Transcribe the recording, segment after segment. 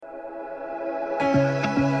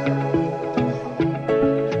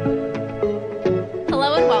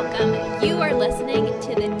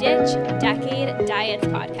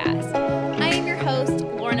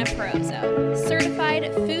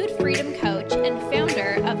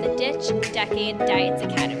Binge Decade Diets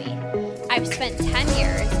Academy. I've spent 10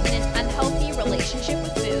 years in an unhealthy relationship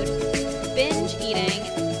with food, binge eating,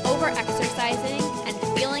 over-exercising, and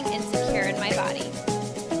feeling insecure in my body.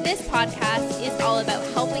 This podcast is all about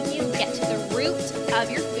helping you get to the root of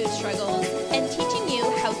your food struggles and teaching you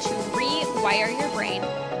how to rewire your brain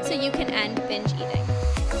so you can end binge eating.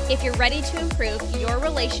 If you're ready to improve your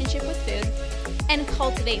relationship with food and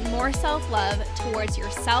cultivate more self-love towards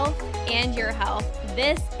yourself and your health,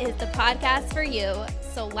 this is the podcast for you.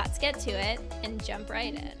 So let's get to it and jump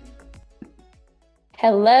right in.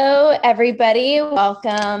 Hello, everybody.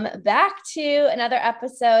 Welcome back to another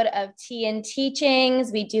episode of Tea and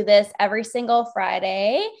Teachings. We do this every single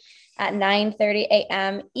Friday at 9:30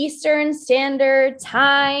 a.m. Eastern Standard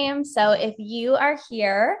Time. So if you are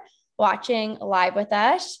here watching live with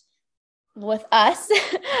us,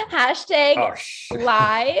 hashtag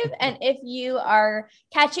live. And if you are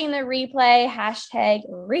catching the replay, hashtag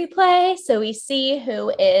replay, so we see who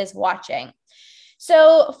is watching.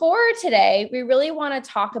 So for today, we really want to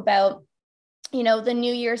talk about, the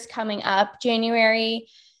New Year's coming up. January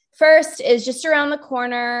 1st is just around the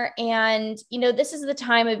corner. And, this is the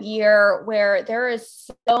time of year where there is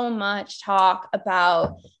so much talk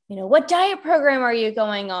about, what diet program are you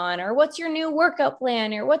going on? Or what's your new workout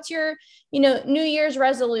plan? Or what's your, New Year's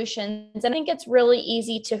resolutions? And I think it's really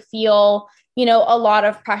easy to feel, a lot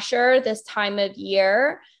of pressure this time of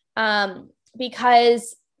year.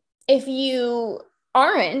 Because if you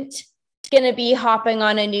aren't going to be hopping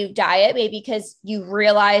on a new diet, maybe because you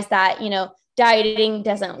realize that, dieting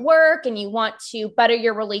doesn't work and you want to better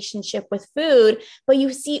your relationship with food, but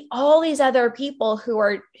you see all these other people who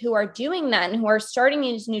are doing that and who are starting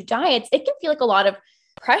these new diets, it can feel like a lot of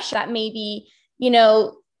pressure that maybe,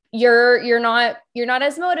 you're not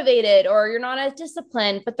as motivated or you're not as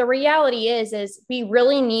disciplined. But the reality is we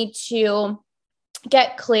really need to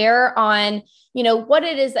get clear on, what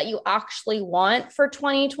it is that you actually want for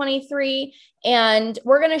 2023. And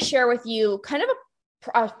we're going to share with you kind of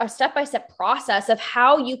a step-by-step process of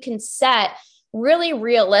how you can set really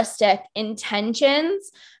realistic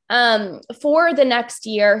intentions for the next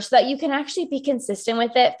year so that you can actually be consistent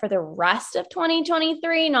with it for the rest of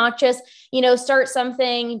 2023, not just, start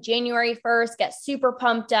something January 1st, get super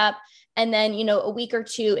pumped up, and then, a week or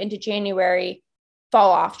two into January, fall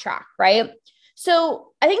off track, right?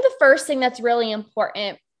 So I think the first thing that's really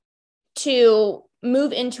important to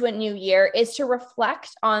move into a new year is to reflect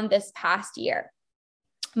on this past year.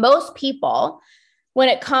 Most people, when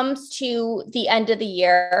it comes to the end of the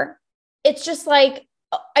year, it's just like,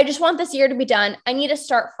 I just want this year to be done. I need to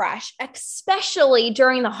start fresh, especially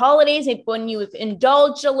during the holidays, when you've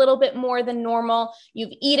indulged a little bit more than normal,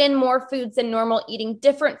 you've eaten more foods than normal, eating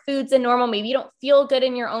different foods than normal. Maybe you don't feel good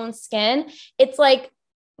in your own skin. It's like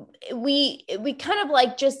we kind of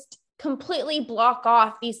like just completely block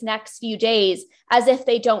off these next few days as if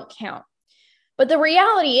they don't count. But the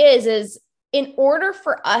reality is in order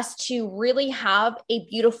for us to really have a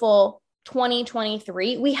beautiful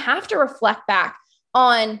 2023, we have to reflect back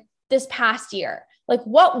on this past year. Like,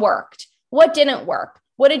 what worked? What didn't work?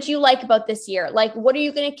 What did you like about this year? Like, what are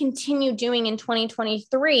you going to continue doing in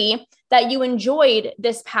 2023 that you enjoyed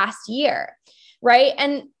this past year? Right.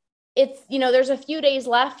 And it's, there's a few days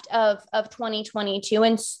left of 2022,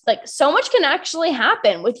 and like so much can actually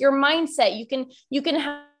happen with your mindset. You can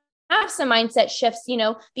have some mindset shifts,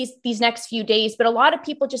 these next few days, but a lot of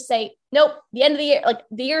people just say, nope, the end of the year, like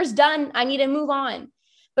the year's done, I need to move on.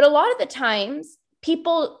 But a lot of the times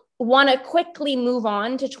people want to quickly move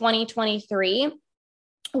on to 2023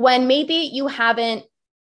 when maybe you haven't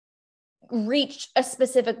reached a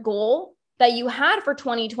specific goal that you had for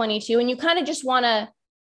 2022. And you kind of just want to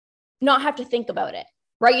not have to think about it,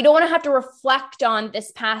 right? You don't want to have to reflect on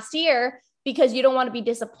this past year because you don't want to be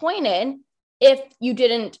disappointed if you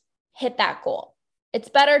didn't hit that goal. It's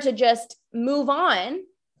better to just move on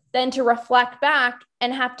than to reflect back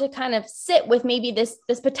and have to kind of sit with maybe this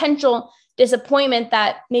potential disappointment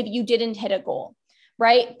that maybe you didn't hit a goal,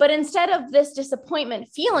 right? But instead of this disappointment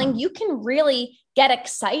feeling, you can really get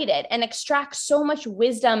excited and extract so much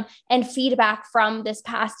wisdom and feedback from this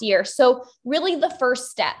past year. So really the first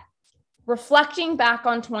step, reflecting back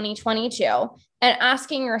on 2022 and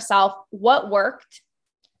asking yourself what worked,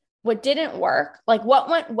 what didn't work, like what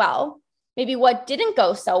went well, maybe what didn't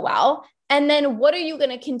go so well. And then what are you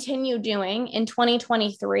going to continue doing in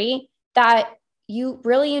 2023 that you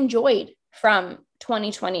really enjoyed from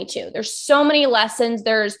 2022? There's so many lessons.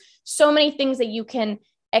 There's so many things that you can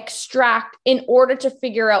extract in order to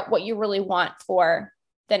figure out what you really want for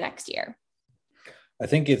the next year. I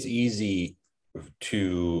think it's easy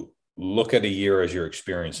to look at a year as you're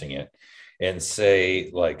experiencing it and say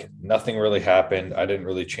like nothing really happened. I didn't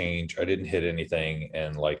really change. I didn't hit anything.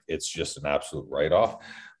 And like, it's just an absolute write-off.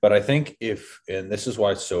 But I think and this is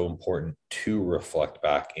why it's so important to reflect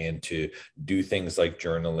back and to do things like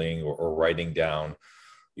journaling or writing down,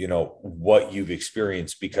 what you've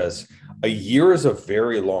experienced, because a year is a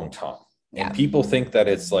very long time. Yeah. And people think that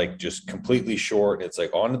it's like just completely short. It's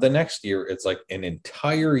like on to the next year. It's like an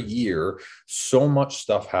entire year. So much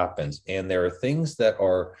stuff happens. And there are things that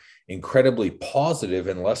are incredibly positive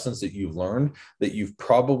and lessons that you've learned that you've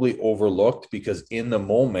probably overlooked because in the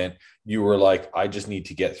moment you were like, I just need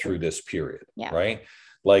to get through this period. Yeah. Right.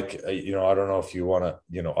 Like, I don't know if you want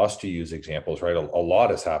to, us to use examples, right? A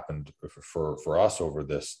lot has happened for us over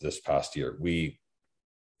this past year. We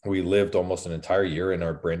lived almost an entire year in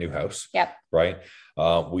our brand new house. Yep. Right.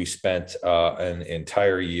 We spent an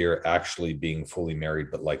entire year actually being fully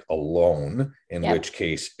married, but like alone, in Yep. which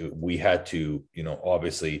case we had to,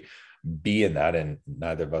 obviously be in that. And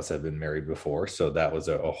neither of us have been married before. So that was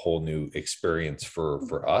a whole new experience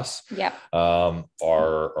for us. Yeah.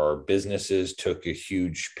 Our businesses took a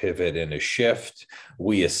huge pivot and a shift.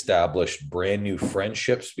 We established brand new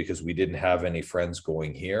friendships because we didn't have any friends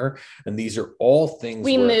going here. And these are all things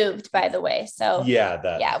we moved, by the way. So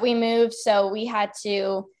we moved. So we had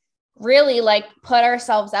to really like put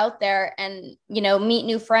ourselves out there and, meet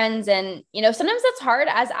new friends. And, sometimes it's hard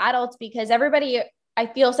as adults because everybody, I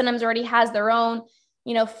feel, sometimes already has their own,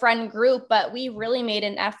 friend group, but we really made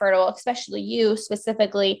an effort, especially you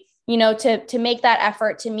specifically, to make that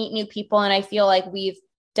effort to meet new people. And I feel like we've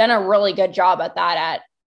done a really good job at that.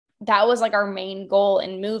 That was like our main goal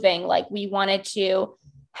in moving. Like we wanted to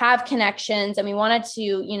have connections and we wanted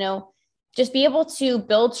to, just be able to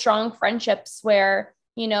build strong friendships where,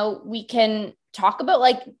 we can talk about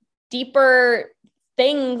like deeper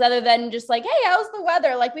things other than just like, hey, how's the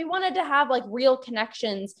weather? Like we wanted to have like real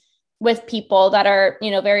connections with people that are,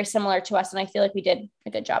 very similar to us. And I feel like we did a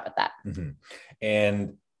good job at that. Mm-hmm.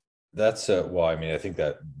 And that's I think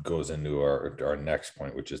that goes into our next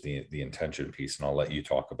point, which is the intention piece. And I'll let you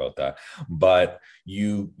talk about that, but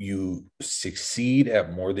you succeed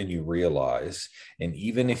at more than you realize. And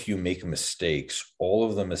even if you make mistakes, all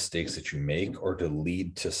of the mistakes that you make are to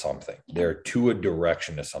lead to something. They're to a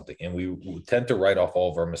direction to something. And we tend to write off all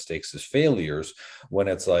of our mistakes as failures when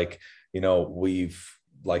it's like,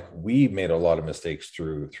 we made a lot of mistakes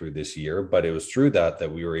through this year, but it was through that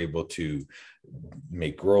we were able to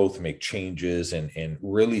make growth, make changes, and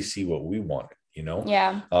really see what we wanted,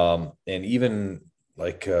 Yeah. And even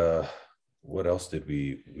like, what else did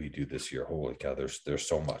we do this year? Holy cow, there's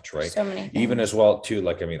so much, right? So many things. Even as well too,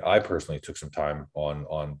 like, I personally took some time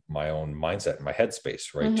on my own mindset and my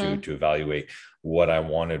headspace, right? Mm-hmm. To evaluate what I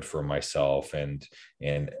wanted for myself. And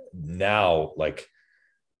now, like,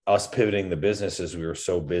 us pivoting the businesses, we were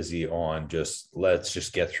so busy on let's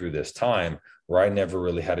just get through this time where I never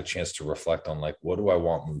really had a chance to reflect on like, what do I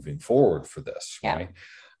want moving forward for this? Yeah.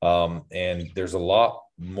 Right. And there's a lot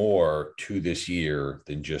more to this year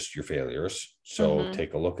than just your failures. So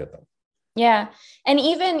take a look at them. Yeah. And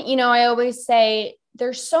even, I always say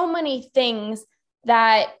there's so many things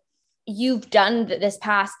that you've done this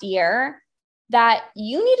past year that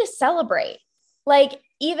you need to celebrate. Like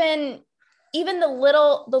even the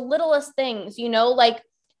littlest things, like,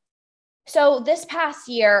 so this past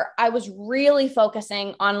year, I was really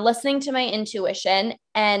focusing on listening to my intuition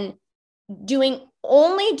and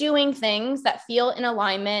only doing things that feel in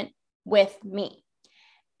alignment with me.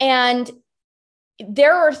 And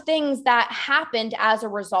there are things that happened as a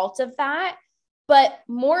result of that, but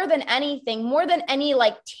more than anything, more than any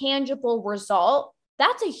like tangible result,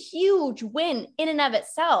 that's a huge win in and of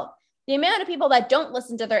itself. The amount of people that don't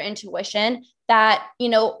listen to their intuition, that,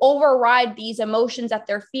 override these emotions that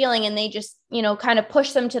they're feeling and they just, kind of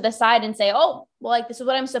push them to the side and say, oh, well, like, this is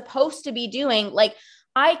what I'm supposed to be doing. Like,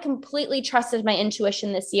 I completely trusted my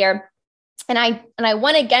intuition this year. And I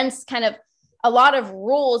went against kind of a lot of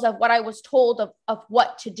rules of what I was told of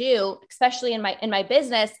what to do, especially in my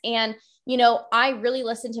business. And, I really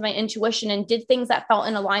listened to my intuition and did things that felt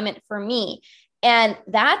in alignment for me. And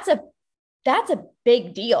that's a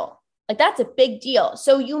big deal. Like, that's a big deal.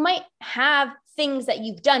 So you might have things that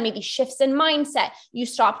you've done, maybe shifts in mindset. You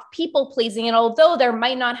stopped people pleasing. And although there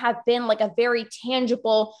might not have been like a very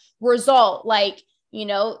tangible result, like, you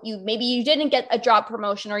didn't get a job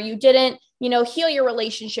promotion or you didn't, heal your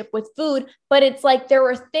relationship with food, but it's like, there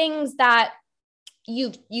were things that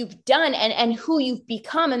you've done and who you've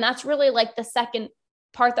become. And that's really like the second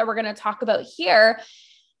part that we're going to talk about here.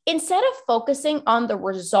 Instead of focusing on the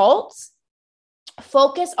results,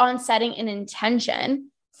 focus on setting an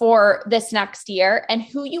intention for this next year and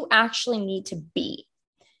who you actually need to be.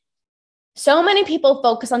 So many people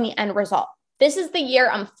focus on the end result. This is the year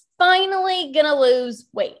I'm finally going to lose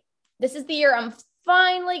weight. This is the year I'm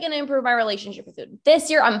finally going to improve my relationship with food. This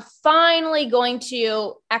year I'm finally going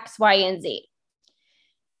to X, Y, and Z.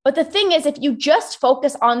 But the thing is, if you just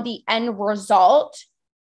focus on the end result,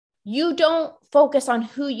 you don't focus on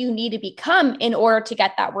who you need to become in order to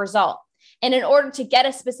get that result. And in order to get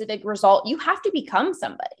a specific result, you have to become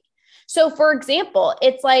somebody. So for example,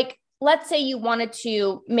 it's like, let's say you wanted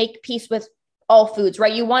to make peace with all foods,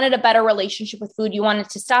 right? You wanted a better relationship with food. You wanted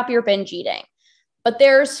to stop your binge eating, but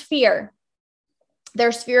there's fear.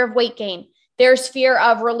 There's fear of weight gain. There's fear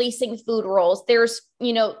of releasing food rules. There's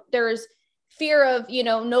fear of,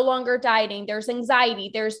 no longer dieting. There's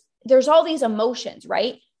anxiety. There's all these emotions,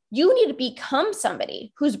 right? You need to become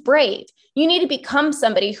somebody who's brave. You need to become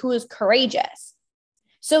somebody who is courageous.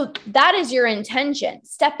 So that is your intention,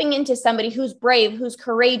 stepping into somebody who's brave, who's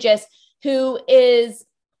courageous, who is,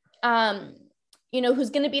 who's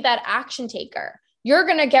going to be that action taker. You're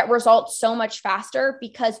going to get results so much faster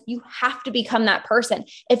because you have to become that person.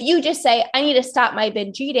 If you just say, I need to stop my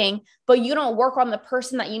binge eating, but you don't work on the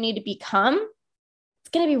person that you need to become,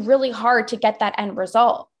 it's going to be really hard to get that end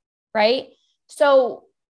result, right? So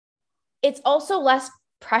it's also less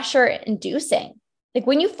pressure inducing. Like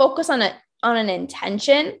when you focus on an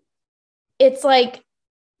intention, it's like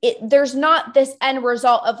there's not this end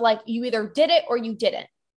result of like, you either did it or you didn't,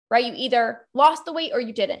 right? You either lost the weight or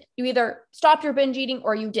you didn't. You either stopped your binge eating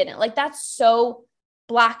or you didn't. Like that's so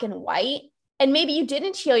black and white. And maybe you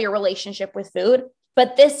didn't heal your relationship with food,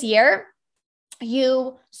 but this year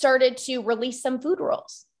you started to release some food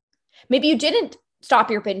rules. Maybe you didn't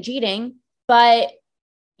stop your binge eating, but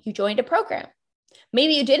you joined a program.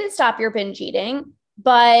 Maybe you didn't stop your binge eating,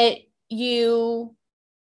 but you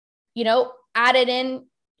added in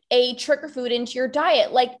a trigger food into your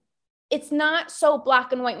diet. Like it's not so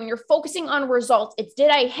black and white when you're focusing on results. It's did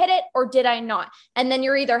I hit it or did I not? And then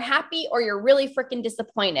you're either happy or you're really freaking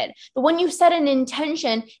disappointed. But when you set an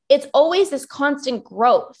intention, it's always this constant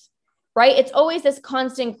growth, right? It's always this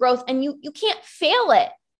constant growth and you can't fail it.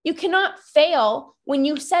 You cannot fail when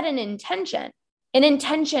you set an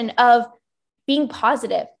intention of being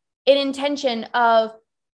positive, an intention of,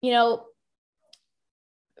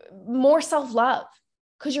 more self-love,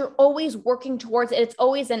 because you're always working towards it. It's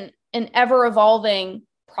always an ever evolving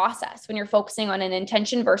process when you're focusing on an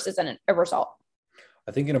intention versus a result.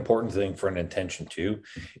 I think an important thing for an intention too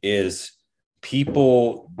is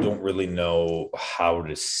people don't really know how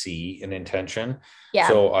to see an intention. Yeah.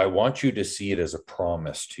 So I want you to see it as a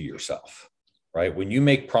promise to yourself, right? When you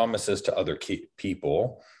make promises to other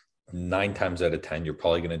people, 9 times out of 10, you're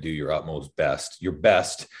probably going to do your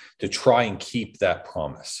best to try and keep that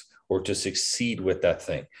promise or to succeed with that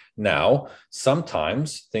thing. Now,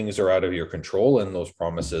 sometimes things are out of your control and those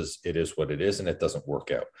promises, it is what it is and it doesn't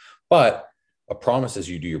work out. But a promise is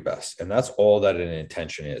you do your best. And that's all that an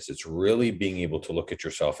intention is. It's really being able to look at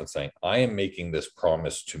yourself and saying, I am making this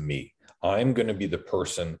promise to me. I'm going to be the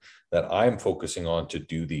person that I'm focusing on to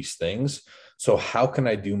do these things. So how can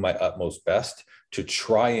I do my utmost best to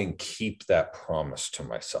try and keep that promise to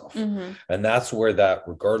myself? Mm-hmm. And that's where that,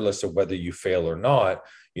 regardless of whether you fail or not,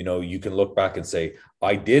 you can look back and say,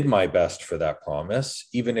 I did my best for that promise.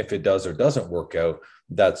 Even if it does or doesn't work out,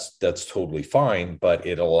 that's totally fine. But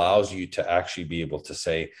it allows you to actually be able to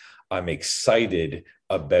say, I'm excited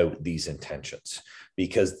about these intentions,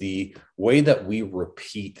 because the way that we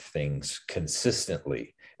repeat things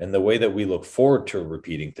consistently and the way that we look forward to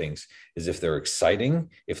repeating things is if they're exciting,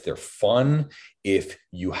 if they're fun, if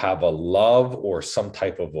you have a love or some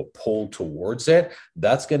type of a pull towards it,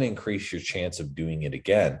 that's going to increase your chance of doing it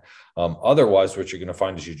again. Otherwise, what you're going to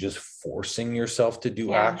find is you're just forcing yourself to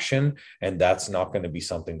do action, and that's not going to be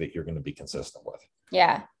something that you're going to be consistent with.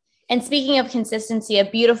 Yeah. And speaking of consistency, a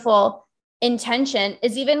beautiful intention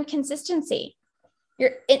is even consistency.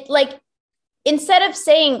 Instead of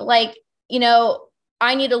saying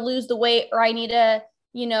I need to lose the weight or I need to,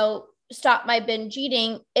 stop my binge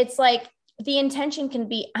eating, it's like the intention can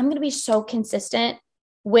be, I'm going to be so consistent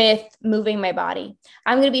with moving my body.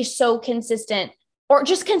 I'm going to be so consistent, or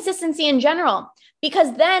just consistency in general,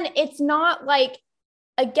 because then it's not like,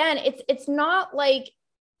 again, it's not like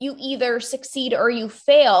you either succeed or you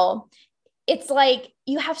fail. It's like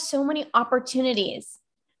you have so many opportunities.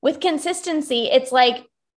 With consistency, it's like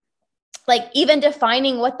even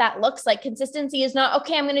defining what that looks like. Consistency is not,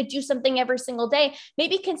 okay, I'm going to do something every single day.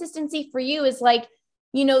 Maybe consistency for you is like,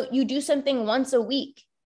 you do something once a week.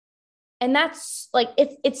 And that's like,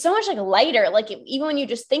 it's so much like lighter. Like even when you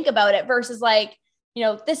just think about it versus like,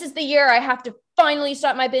 this is the year I have to finally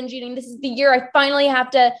stop my binge eating. This is the year I finally have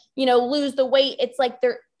to, lose the weight. It's like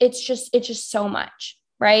it's just so much,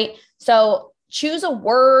 right? So choose a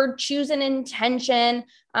word, choose an intention.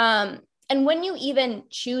 And when you even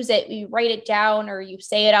choose it, you write it down or you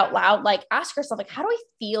say it out loud, like ask yourself, like, how do I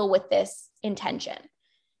feel with this intention?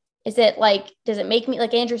 Is it like, does it make me,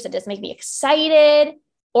 like Andrew said, does it make me excited?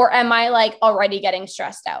 Or am I like already getting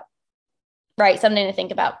stressed out? Right? Something to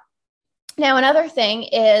think about. Now, another thing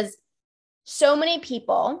is so many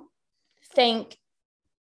people think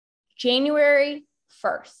January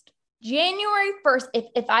 1st,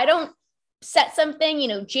 if I don't set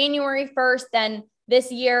something, January 1st, then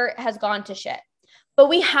this year has gone to shit. But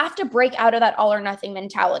we have to break out of that all or nothing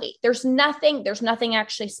mentality. There's nothing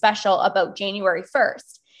actually special about January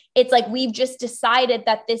 1st. It's like we've just decided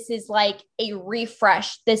that this is like a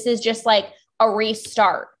refresh. This is just like a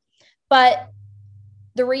restart. But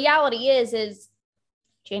the reality is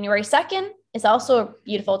January 2nd is also a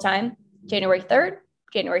beautiful time. January 3rd,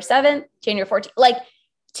 January 7th, January 14th. Like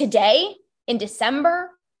today in December,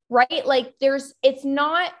 right? Like it's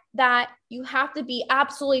not that you have to be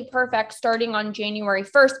absolutely perfect starting on January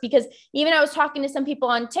 1st, because even I was talking to some people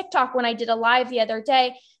on TikTok when I did a live the other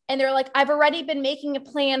day, and they're like, I've already been making a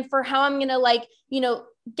plan for how I'm going to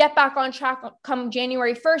get back on track come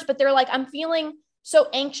January 1st. But they're like, I'm feeling so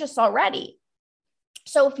anxious already.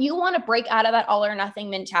 So if you want to break out of that all or nothing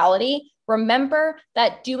mentality, remember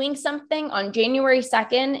that doing something on January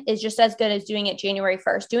 2nd is just as good as doing it January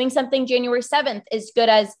 1st. Doing something January 7th is good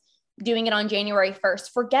as doing it on January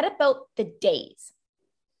 1st. Forget about the days,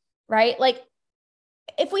 right? Like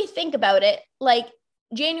if we think about it, like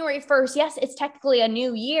January 1st, yes, it's technically a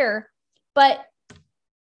new year, but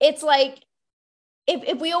it's like,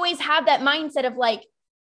 if we always have that mindset of like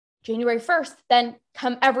January 1st, then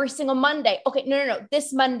come every single Monday. Okay, no.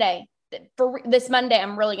 This Monday,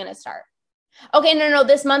 I'm really going to start. Okay, no.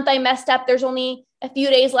 This month I messed up. There's only a few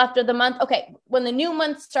days left of the month. Okay, when the new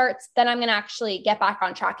month starts, then I'm going to actually get back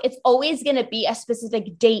on track. It's always going to be a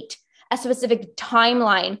specific date, a specific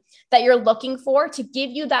timeline that you're looking for to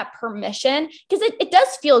give you that permission, because it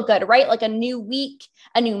does feel good, right? Like a new week,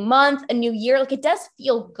 a new month, a new year, like it does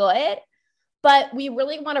feel good. But we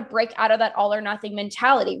really want to break out of that all or nothing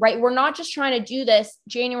mentality, right? We're not just trying to do this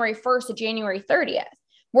January 1st to January 30th.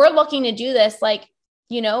 We're looking to do this like,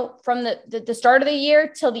 from the start of the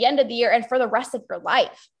year till the end of the year and for the rest of your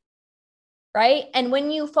life, right? And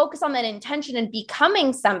when you focus on that intention and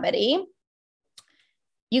becoming somebody,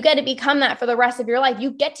 you get to become that for the rest of your life.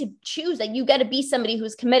 You get to choose that. You get to be somebody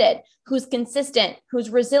who's committed, who's consistent, who's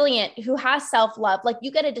resilient, who has self-love. Like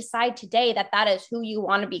you get to decide today that that is who you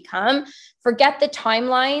want to become. Forget the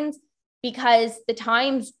timelines, because the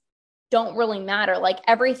times don't really matter. Like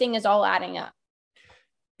everything is all adding up.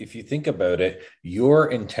 If you think about it, your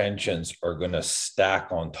intentions are going to stack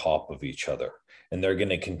on top of each other. And they're going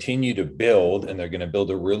to continue to build, and they're going to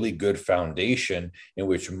build a really good foundation in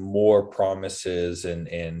which more promises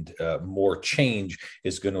and more change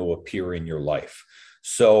is going to appear in your life.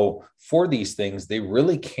 So for these things, they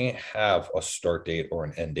really can't have a start date or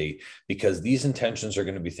an end date, because these intentions are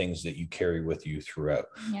going to be things that you carry with you throughout.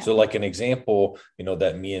 Yeah. So like an example,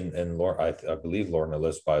 that me and Lauren, I believe Lorna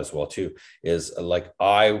lives by as well too, is like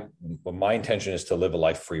my intention is to live a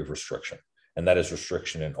life free of restriction. And that is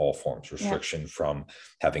restriction in all forms, restriction from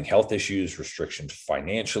having health issues, restrictions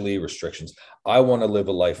financially, restrictions. I want to live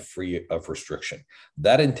a life free of restriction.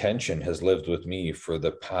 That intention has lived with me for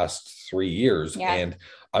the past 3 years. Yeah. And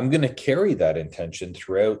I'm going to carry that intention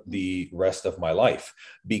throughout the rest of my life,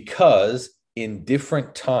 because in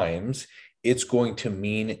different times, it's going to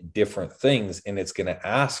mean different things, and it's going to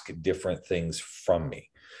ask different things from me.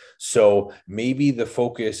 So maybe the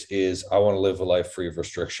focus is, I want to live a life free of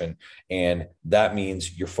restriction. And that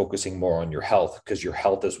means you're focusing more on your health, because your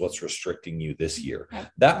health is what's restricting you this year.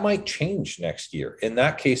 That might change next year. In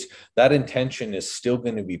that case, that intention is still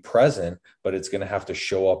going to be present, but it's going to have to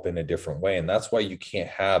show up in a different way. And that's why you can't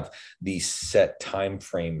have these set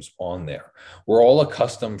timeframes on there. We're all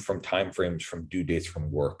accustomed from timeframes, from due dates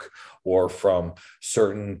from work, or from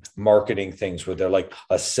certain marketing things where they're like,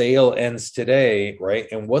 a sale ends today, right?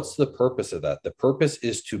 And what's the purpose of that? The purpose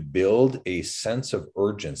is to build a sense of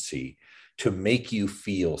urgency to make you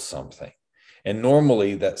feel something. And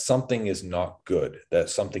normally that something is not good, that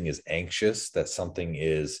something is anxious, that something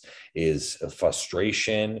is a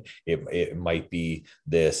frustration. It might be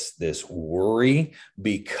this worry,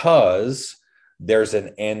 because there's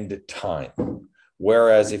an end time.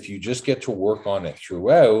 Whereas if you just get to work on it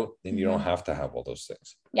throughout, then you don't have to have all those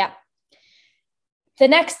things. Yeah. The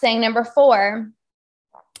next thing, number 4,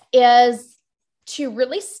 is to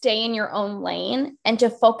really stay in your own lane and to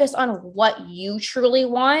focus on what you truly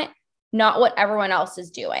want, not what everyone else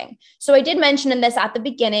is doing. So I did mention in this at the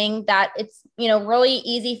beginning that it's, really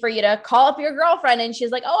easy for you to call up your girlfriend and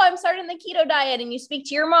she's like, oh, I'm starting the keto diet. And you speak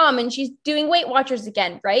to your mom and she's doing Weight Watchers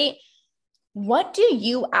again, right? What do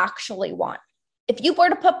you actually want? If you were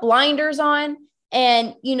to put blinders on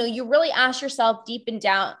and, you really ask yourself deep and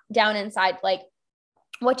down inside, like,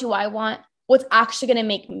 what do I want? What's actually going to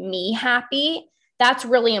make me happy? That's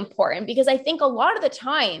really important, because I think a lot of the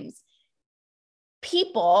times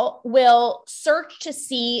people will search to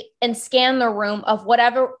see and scan the room of what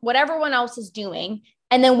everyone else is doing.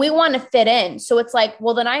 And then we want to fit in. So it's like,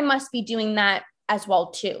 well, then I must be doing that as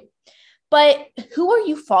well too. But who are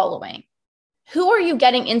you following? Who are you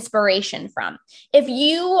getting inspiration from? If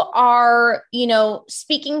you are,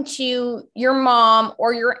 speaking to your mom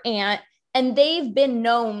or your aunt, and they've been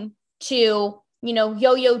known to,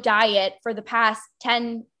 yo-yo diet for the past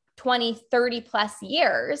 10, 20, 30 plus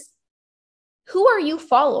years, who are you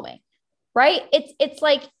following, right? It's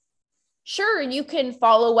like, sure, you can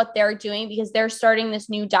follow what they're doing because they're starting this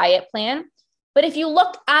new diet plan. But if you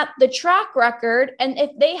look at the track record, and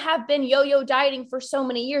if they have been yo-yo dieting for so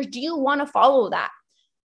many years, do you want to follow that,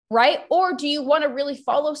 right? Or do you want to really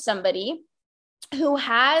follow somebody who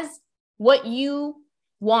has what you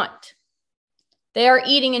want? They are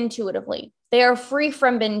eating intuitively. They are free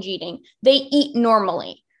from binge eating. They eat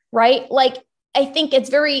normally, right? Like, I think it's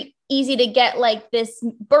very easy to get like this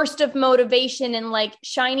burst of motivation and like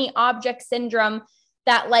shiny object syndrome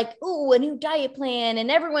that like, ooh, a new diet plan and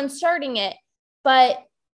everyone's starting it. But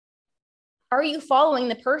are you following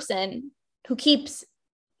the person who keeps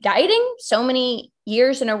dieting so many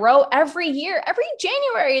years in a row? Every year, every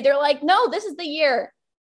January, they're like, no, this is the year.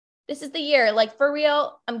 This is the year. Like, for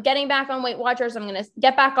real, I'm getting back on Weight Watchers. I'm going to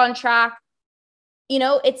get back on track.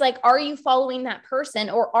 It's like, are you following that person,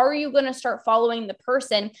 or are you going to start following the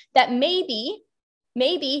person that maybe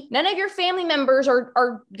none of your family members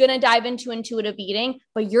are going to dive into intuitive eating,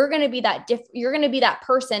 but you're going to be you're going to be that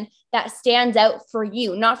person that stands out for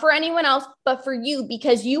you, not for anyone else, but for you,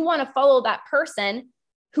 because you want to follow that person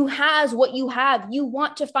who has what you have. You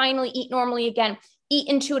want to finally eat normally again, eat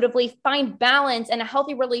intuitively, find balance and a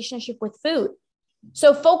healthy relationship with food.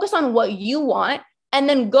 So focus on what you want, and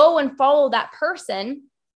then go and follow that person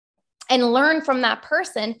and learn from that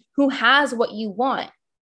person who has what you want,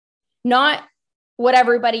 not what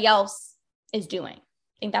everybody else is doing.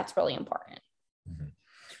 I think that's really important. Mm-hmm.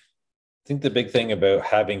 I think the big thing about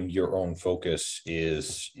having your own focus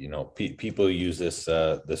is, people use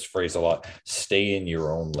this phrase a lot: stay in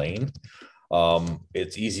your own lane.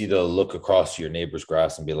 It's easy to look across your neighbor's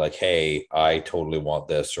grass and be like, hey, I totally want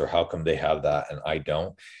this, or how come they have that and I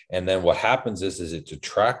don't? And then what happens is it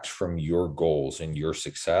detracts from your goals and your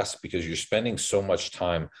success, because you're spending so much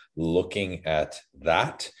time looking at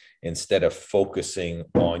that instead of focusing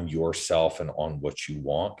on yourself and on what you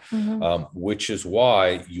want, which is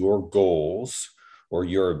why your goals or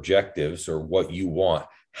your objectives or what you want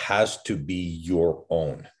has to be your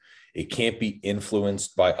own. It can't be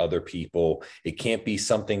influenced by other people. It can't be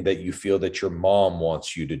something that you feel that your mom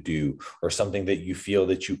wants you to do, or something that you feel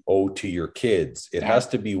that you owe to your kids. It has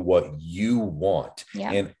to be what you want,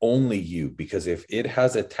 and only you, because if it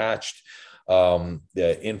has attached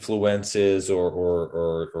the influences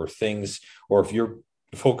or things, or if you're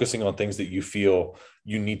focusing on things that you feel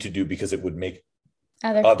you need to do because it would make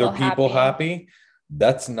other people happy,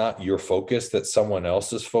 that's not your focus. That's someone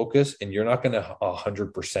else's focus. And you're not going to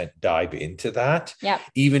 100% dive into that.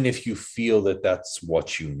 Even if you feel that that's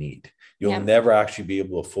what you need, you'll never actually be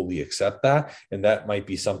able to fully accept that. And that might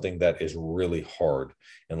be something that is really hard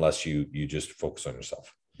unless you just focus on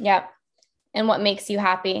yourself. Yeah. And what makes you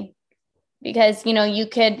happy? Because, you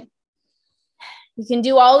can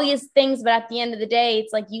do all these things, but at the end of the day,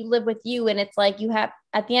 it's like you live with you. And it's like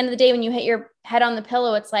at the end of the day, when you hit your head on the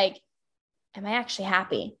pillow, it's like, am I actually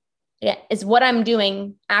happy? Yeah. Is what I'm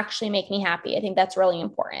doing actually make me happy? I think that's really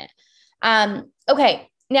important. Okay.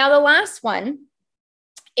 Now the last one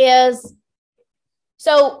is,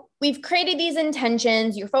 so we've created these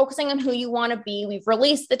intentions. You're focusing on who you want to be. We've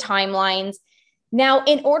released the timelines. Now,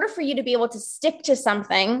 in order for you to be able to stick to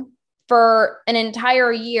something for an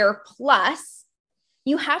entire year plus,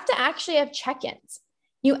 you have to actually have check-ins.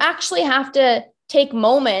 You actually have to take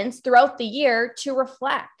moments throughout the year to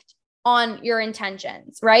reflect on your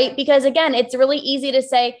intentions, right? Because again, it's really easy to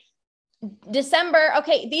say December,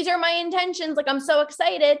 okay, these are my intentions. Like, I'm so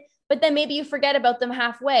excited, but then maybe you forget about them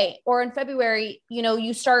halfway, or in February,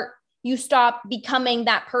 you stop becoming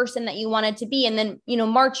that person that you wanted to be. And then,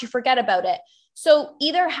 March, you forget about it. So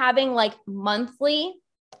either having like monthly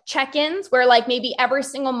check-ins where like maybe every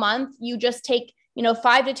single month you just take,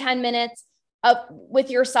 5 to 10 minutes up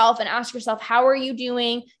with yourself and ask yourself, how are you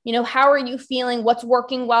doing? How are you feeling? What's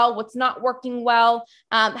working well? What's not working well?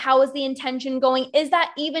 How is the intention going? Is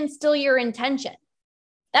that even still your intention?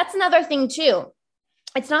 That's another thing too.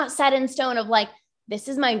 It's not set in stone of like, this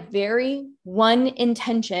is my very one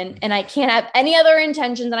intention and I can't have any other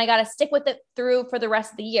intentions and I got to stick with it through for the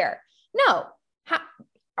rest of the year. No.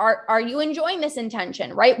 Are you enjoying this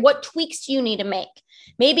intention, right? What tweaks do you need to make?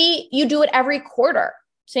 Maybe you do it every quarter.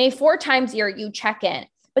 Say 4 times a year you check in.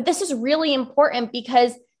 But this is really important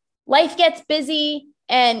because life gets busy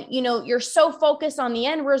and, you're so focused on the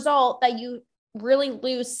end result that you really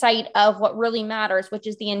lose sight of what really matters, which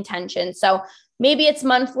is the intention. So maybe it's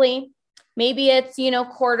monthly. Maybe it's,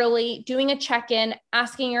 quarterly, doing a check-in,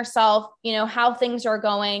 asking yourself, how things are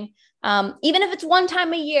going. Even if it's 1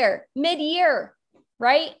 time a year, mid-year,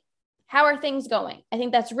 right? How are things going? I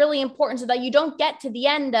think that's really important so that you don't get to the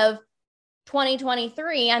end of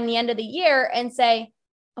 2023 and the end of the year and say,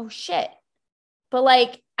 oh shit, but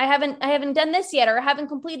like, I haven't done this yet, or I haven't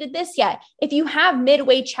completed this yet. If you have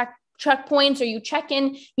midway checkpoints or you check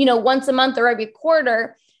in, once a month or every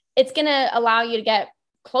quarter, it's going to allow you to get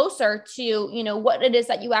closer to, what it is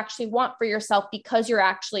that you actually want for yourself because you're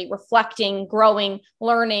actually reflecting, growing,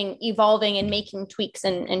 learning, evolving, and making tweaks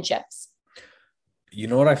and shifts. You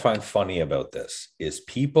know what I find funny about this is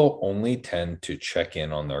people only tend to check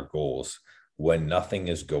in on their goals when nothing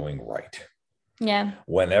is going right. Yeah.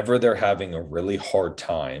 Whenever they're having a really hard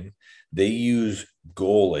time, they use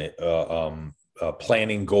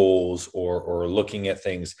planning goals or looking at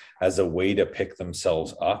things as a way to pick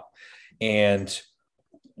themselves up. And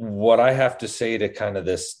what I have to say to kind of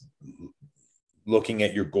this, looking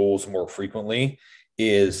at your goals more frequently,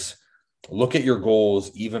 is look at your goals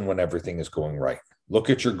even when everything is going right. Look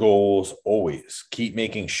at your goals always. Keep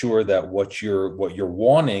making sure that what you're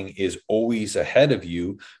wanting is always ahead of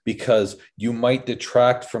you, because you might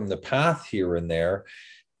detract from the path here and there,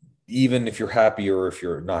 even if you're happy or if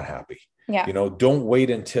you're not happy. Yeah. Don't wait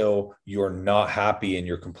until you're not happy and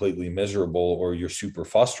you're completely miserable or you're super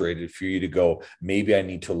frustrated for you to go, maybe I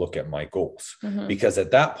need to look at my goals. Mm-hmm. Because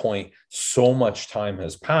at that point, so much time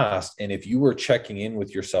has passed. And if you were checking in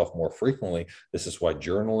with yourself more frequently, this is why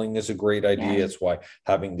journaling is a great idea. Yeah. It's why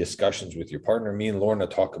having discussions with your partner. Me and Lorna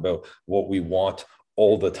talk about what we want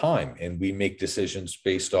all the time, and we make decisions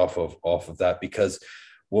based off of that, because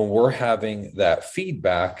when we're having that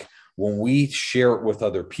feedback, when we share it with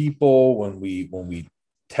other people, when we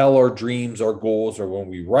tell our dreams, our goals, or when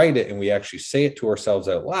we write it and we actually say it to ourselves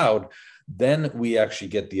out loud, then we actually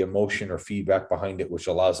get the emotion or feedback behind it, which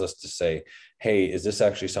allows us to say, hey, is this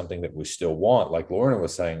actually something that we still want? Like Lorna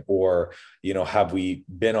was saying, or, have we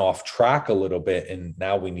been off track a little bit and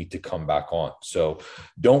now we need to come back on? So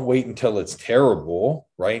don't wait until it's terrible,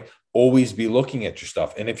 right? Always be looking at your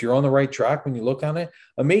stuff. And if you're on the right track when you look on it,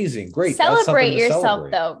 amazing, great. Celebrate yourself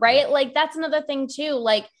though, right? Like that's another thing too.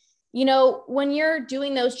 Like, when you're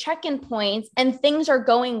doing those check-in points and things are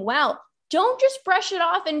going well, don't just brush it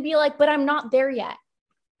off and be like, but I'm not there yet.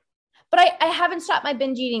 But I haven't stopped my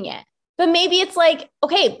binge eating yet. But maybe it's like,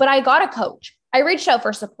 okay, but I got a coach. I reached out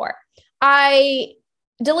for support. I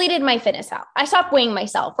deleted my fitness app. I stopped weighing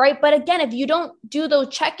myself, right? But again, if you don't do those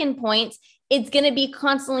check-in points, it's going to be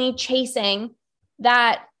constantly chasing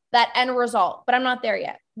that end result. But I'm not there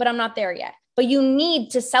yet. But you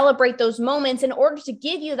need to celebrate those moments in order to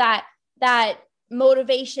give you that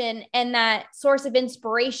motivation and that source of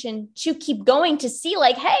inspiration to keep going, to see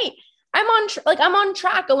like, hey, I'm on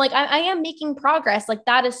track. I'm like, I am making progress. Like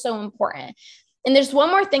that is so important. And there's one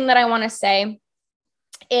more thing that I want to say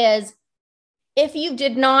is, if you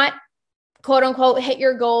did not quote unquote hit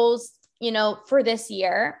your goals, for this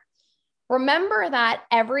year, remember that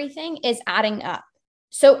everything is adding up.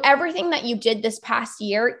 So everything that you did this past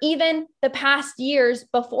year, even the past years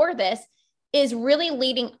before this, is really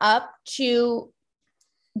leading up to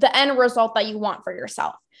the end result that you want for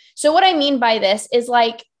yourself. So what I mean by this is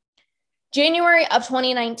like January of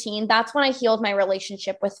 2019, that's when I healed my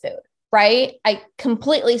relationship with food, right? I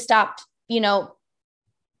completely stopped,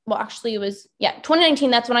 well, actually it was,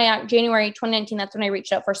 2019. January 2019, that's when I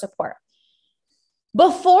reached out for support.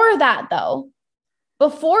 Before that,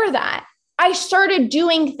 I started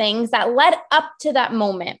doing things that led up to that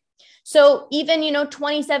moment. So even,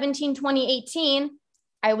 2017, 2018,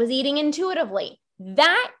 I was eating intuitively.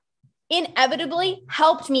 That inevitably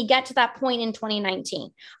helped me get to that point in 2019.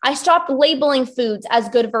 I stopped labeling foods as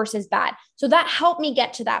good versus bad. So that helped me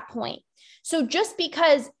get to that point. So just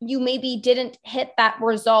because you maybe didn't hit that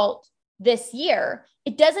result this year,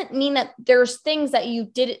 it doesn't mean that there's things that you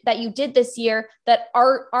did this year that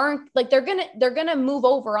aren't like, they're going to move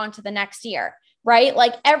over onto the next year, right?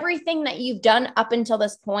 Like everything that you've done up until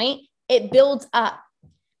this point, it builds up.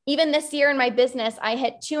 Even this year in my business, I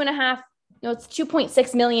hit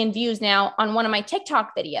 2.6 million views now on one of my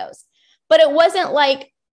TikTok videos, but it wasn't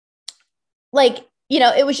like,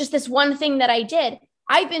 it was just this one thing that I did.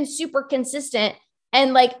 I've been super consistent,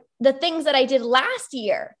 and like the things that I did last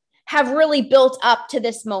year have really built up to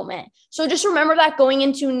this moment. So just remember that going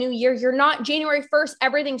into a new year, you're not January 1st,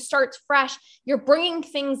 everything starts fresh. You're bringing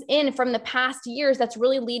things in from the past years that's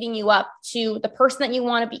really leading you up to the person that you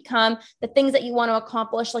want to become, the things that you want to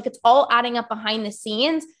accomplish. Like it's all adding up behind the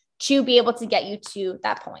scenes to be able to get you to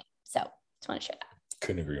that point. So just want to share that.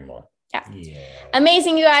 Couldn't agree more. Yeah.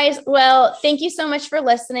 Amazing, you guys. Well, thank you so much for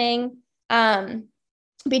listening.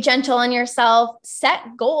 Be gentle on yourself,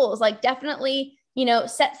 set goals, like definitely,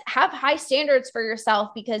 have high standards for yourself,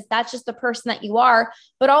 because that's just the person that you are,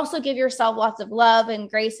 but also give yourself lots of love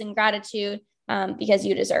and grace and gratitude, because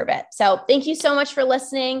you deserve it. So thank you so much for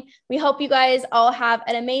listening. We hope you guys all have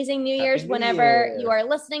an amazing New Year's whenever you are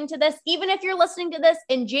listening to this. Even if you're listening to this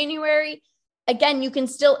in January, again, you can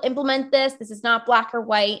still implement this. This is not black or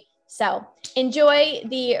white. So enjoy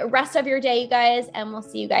the rest of your day, you guys, and we'll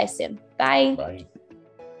see you guys soon. Bye. Bye.